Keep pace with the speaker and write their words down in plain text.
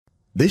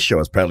This show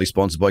is proudly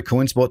sponsored by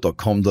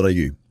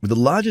coinspot.com.au, with the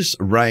largest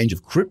range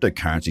of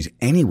cryptocurrencies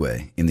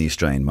anywhere in the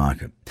Australian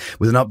market.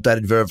 With an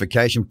updated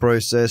verification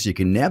process, you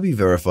can now be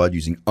verified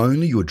using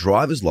only your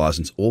driver's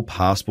license or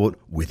passport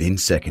within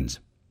seconds.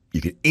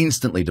 You can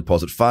instantly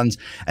deposit funds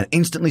and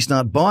instantly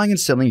start buying and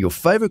selling your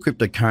favourite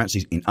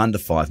cryptocurrencies in under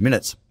 5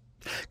 minutes.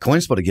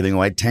 CoinSpot are giving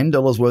away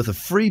 $10 worth of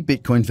free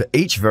Bitcoin for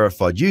each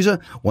verified user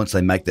once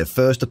they make their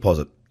first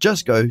deposit.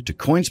 Just go to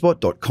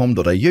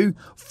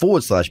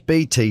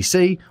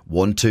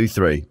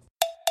coinspot.com.au/BTC123.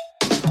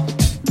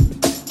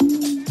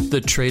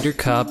 The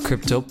TraderCobb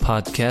Crypto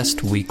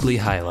Podcast Weekly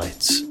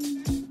Highlights.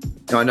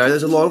 Now, I know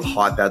there's a lot of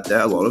hype out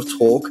there, a lot of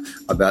talk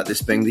about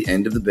this being the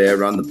end of the bear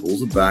run, the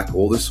bulls are back,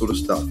 all this sort of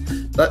stuff.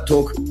 That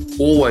talk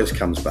always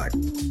comes back.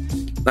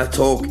 That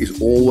talk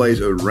is always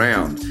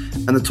around.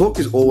 And the talk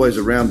is always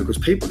around because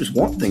people just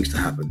want things to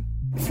happen.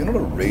 If you're not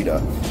a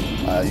reader,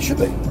 you should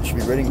be. You should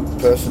be reading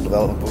personal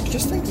development books,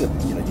 just things that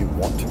you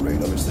want to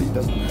read. Obviously, it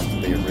doesn't have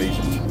to be a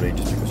reason to read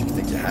just because you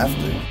think you have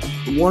to.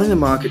 Wanting the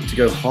market to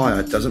go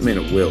higher doesn't mean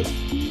it will.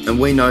 And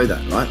we know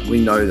that, right? We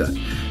know that.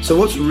 So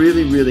what's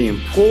really, really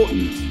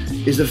important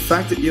is the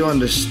fact that you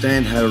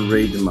understand how to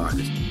read the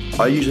market.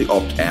 I usually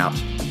opt out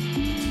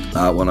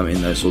when I'm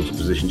in those sorts of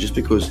positions just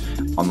because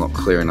I'm not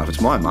clear enough.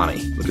 It's my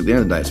money. Look, at the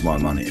end of the day, it's my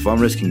money. If I'm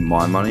risking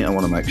my money, I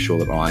want to make sure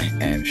that I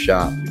am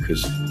sharp,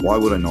 because why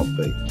would I not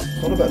be?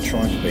 It's not about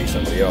trying to be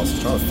somebody else.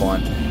 It's trying to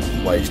find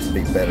ways to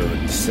be better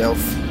at yourself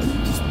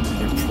and just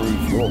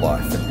improve your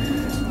life.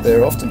 And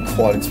they're often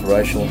quite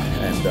inspirational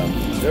and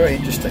very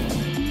interesting.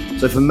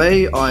 So for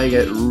me, I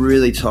get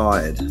really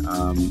tired.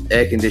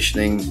 Air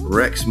conditioning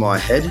wrecks my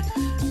head,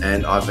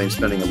 and I've been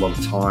spending a lot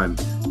of time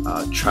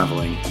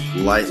traveling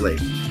lately.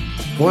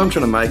 The point I'm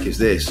trying to make is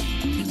this: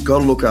 you've got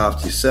to look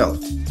after yourself.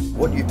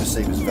 What you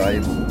perceive as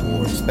valuable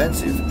or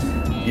expensive,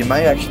 you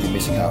may actually be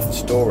missing half the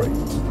story.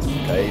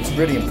 Okay, it's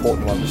really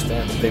important to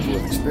understand that people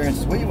with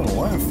experiences where you want to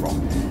learn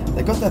from.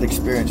 They got that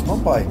experience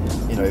not by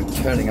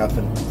turning up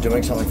and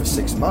doing something for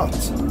 6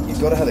 months. You've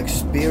got to have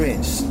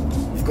experience.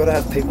 You've got to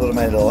have people that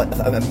have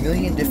made a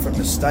million different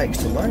mistakes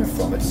to learn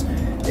from.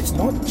 It's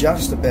not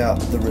just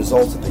about the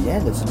result at the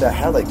end. It's about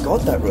how they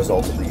got that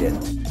result at the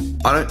end.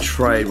 I don't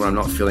trade when I'm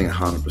not feeling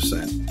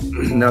 100%.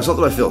 Now, it's not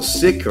that I feel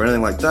sick or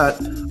anything like that.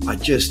 I'm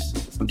just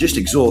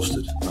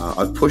exhausted.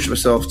 I've pushed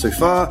myself too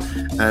far,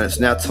 and it's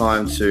now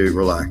time to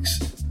relax.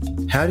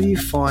 How do you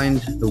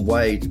find the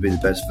way to be the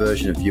best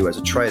version of you as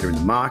a trader in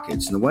the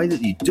markets? And the way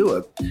that you do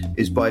it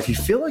is by, if you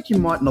feel like you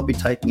might not be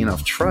taking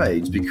enough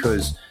trades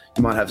because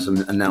you might have some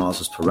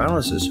analysis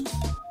paralysis,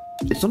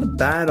 it's not a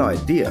bad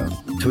idea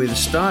to either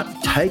start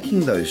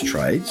taking those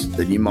trades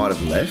that you might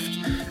have left,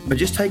 but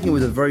just taking it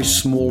with a very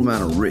small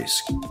amount of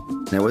risk.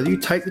 Now, whether you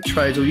take the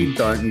trades or you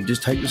don't, you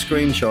just take the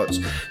screenshots,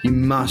 you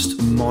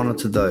must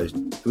monitor those.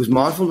 Because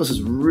mindfulness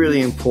is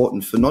really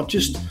important for not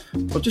just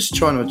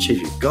trying to achieve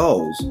your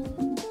goals,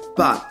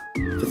 but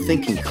for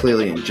thinking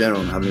clearly in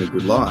general and having a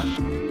good life.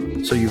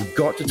 So you've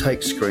got to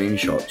take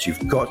screenshots,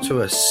 you've got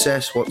to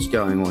assess what's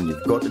going on,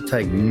 you've got to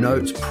take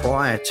notes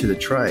prior to the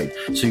trade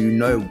so you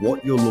know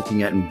what you're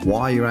looking at and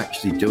why you're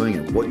actually doing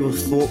it, what your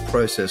thought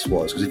process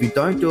was. Because if you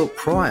don't do it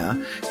prior,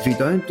 if you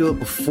don't do it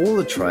before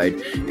the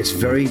trade, it's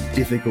very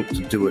difficult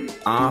to do it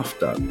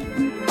after.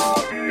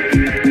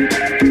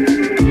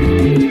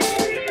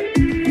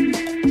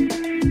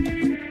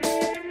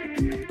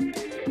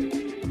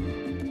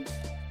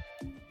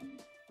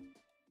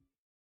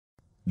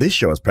 This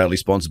show is proudly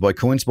sponsored by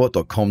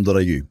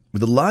coinspot.com.au,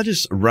 with the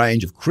largest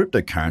range of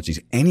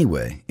cryptocurrencies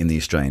anywhere in the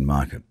Australian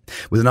market.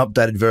 With an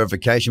updated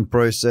verification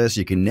process,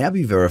 you can now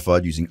be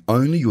verified using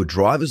only your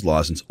driver's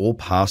license or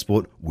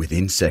passport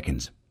within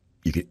seconds.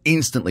 You can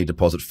instantly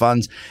deposit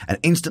funds and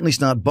instantly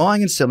start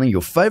buying and selling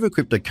your favourite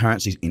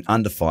cryptocurrencies in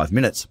under 5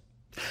 minutes.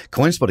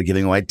 CoinSpot are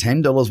giving away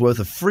 $10 worth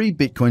of free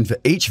Bitcoin for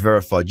each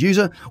verified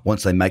user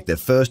once they make their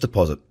first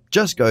deposit.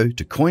 Just go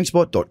to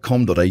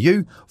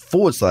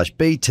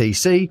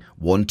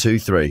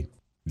coinspot.com.au/BTC123.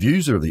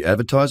 Views are of the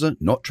advertiser,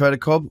 not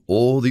TraderCobb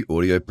or the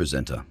audio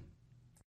presenter.